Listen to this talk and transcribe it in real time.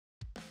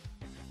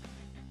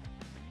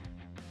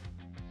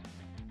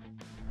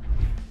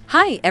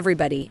Hi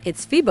everybody,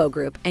 it's FIBO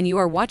Group and you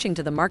are watching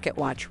to the Market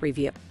Watch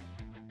review.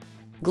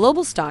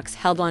 Global stocks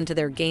held on to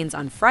their gains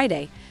on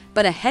Friday,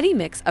 but a heady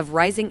mix of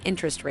rising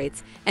interest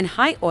rates and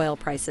high oil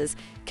prices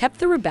kept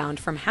the rebound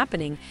from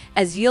happening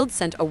as yields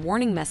sent a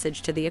warning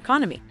message to the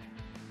economy.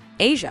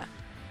 Asia.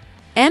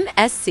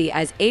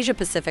 MSCI's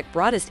Asia-Pacific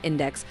broadest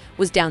index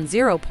was down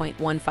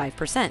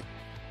 0.15%.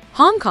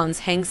 Hong Kong's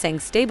Hang Seng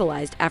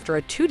stabilized after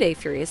a two-day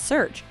furious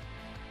surge.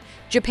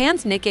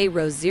 Japan's Nikkei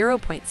rose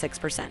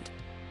 0.6%.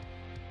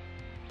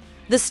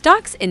 The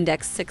Stoxx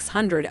Index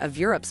 600 of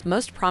Europe's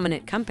most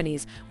prominent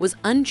companies was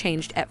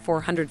unchanged at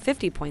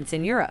 450 points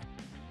in Europe.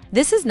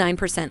 This is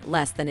 9%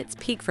 less than its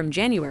peak from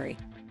January.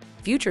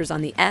 Futures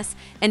on the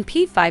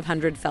S&P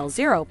 500 fell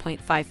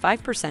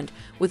 0.55%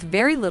 with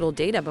very little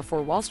data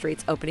before Wall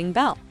Street's opening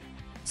bell.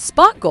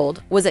 Spot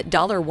gold was at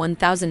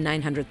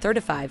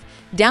 $1,935,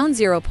 down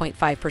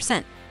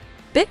 0.5%.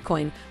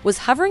 Bitcoin was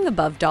hovering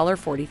above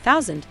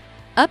 $40,000,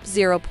 up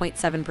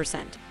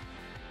 0.7%.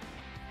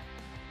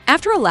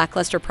 After a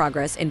lackluster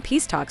progress in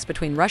peace talks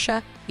between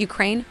Russia,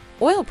 Ukraine,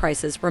 oil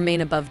prices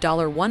remain above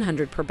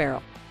 $100 per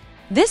barrel.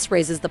 This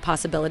raises the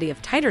possibility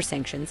of tighter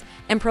sanctions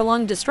and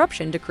prolonged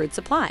disruption to crude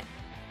supply.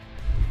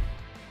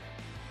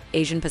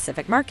 Asian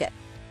Pacific market.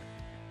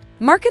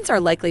 Markets are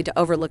likely to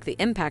overlook the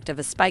impact of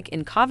a spike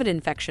in COVID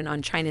infection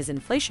on China's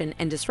inflation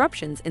and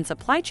disruptions in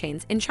supply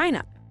chains in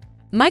China.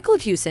 Michael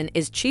Hewson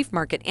is chief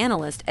market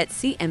analyst at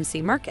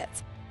CMC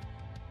Markets.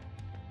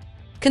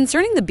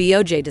 Concerning the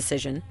BOJ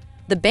decision,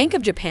 the Bank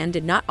of Japan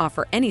did not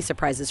offer any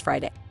surprises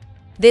Friday.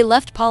 They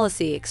left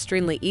policy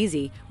extremely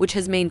easy, which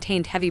has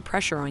maintained heavy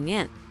pressure on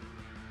yen.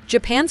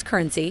 Japan's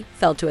currency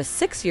fell to a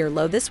 6-year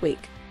low this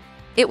week.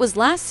 It was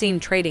last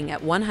seen trading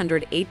at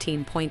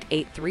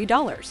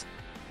 $118.83.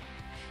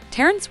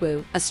 Terence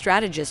Wu, a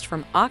strategist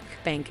from OK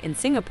Bank in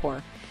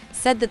Singapore,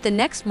 said that the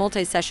next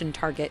multi-session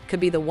target could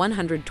be the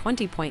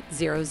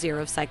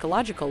 120.00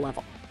 psychological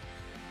level.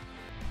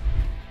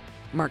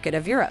 Market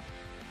of Europe.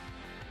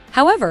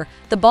 However,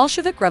 the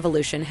Bolshevik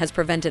Revolution has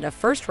prevented a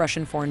first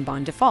Russian foreign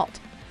bond default.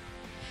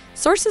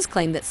 Sources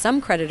claim that some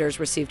creditors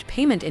received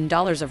payment in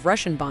dollars of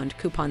Russian bond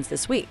coupons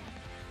this week.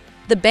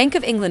 The Bank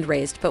of England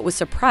raised but was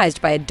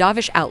surprised by a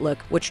dovish outlook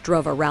which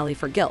drove a rally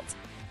for gilts.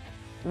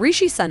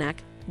 Rishi Sunak,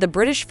 the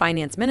British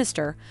finance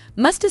minister,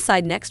 must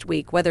decide next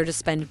week whether to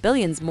spend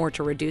billions more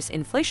to reduce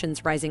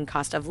inflation's rising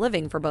cost of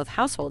living for both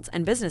households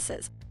and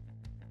businesses.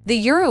 The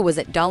euro was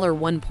at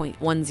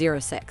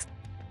 $1.106.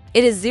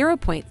 It is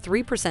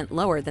 0.3%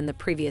 lower than the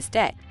previous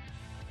day.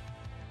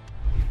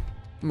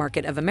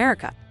 Market of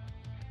America.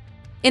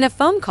 In a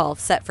phone call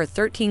set for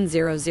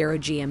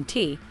 13:00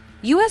 GMT,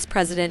 U.S.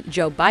 President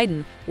Joe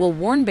Biden will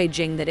warn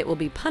Beijing that it will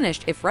be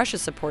punished if Russia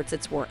supports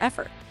its war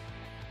effort.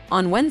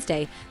 On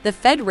Wednesday, the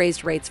Fed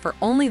raised rates for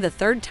only the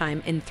third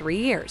time in 3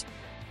 years.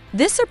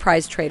 This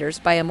surprised traders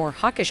by a more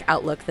hawkish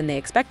outlook than they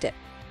expected.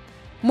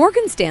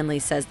 Morgan Stanley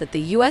says that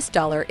the U.S.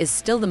 dollar is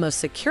still the most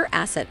secure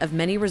asset of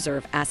many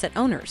reserve asset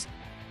owners.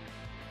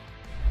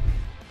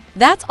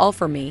 That's all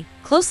for me.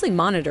 Closely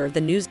monitor the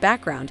news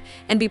background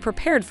and be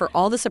prepared for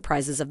all the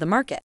surprises of the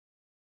market.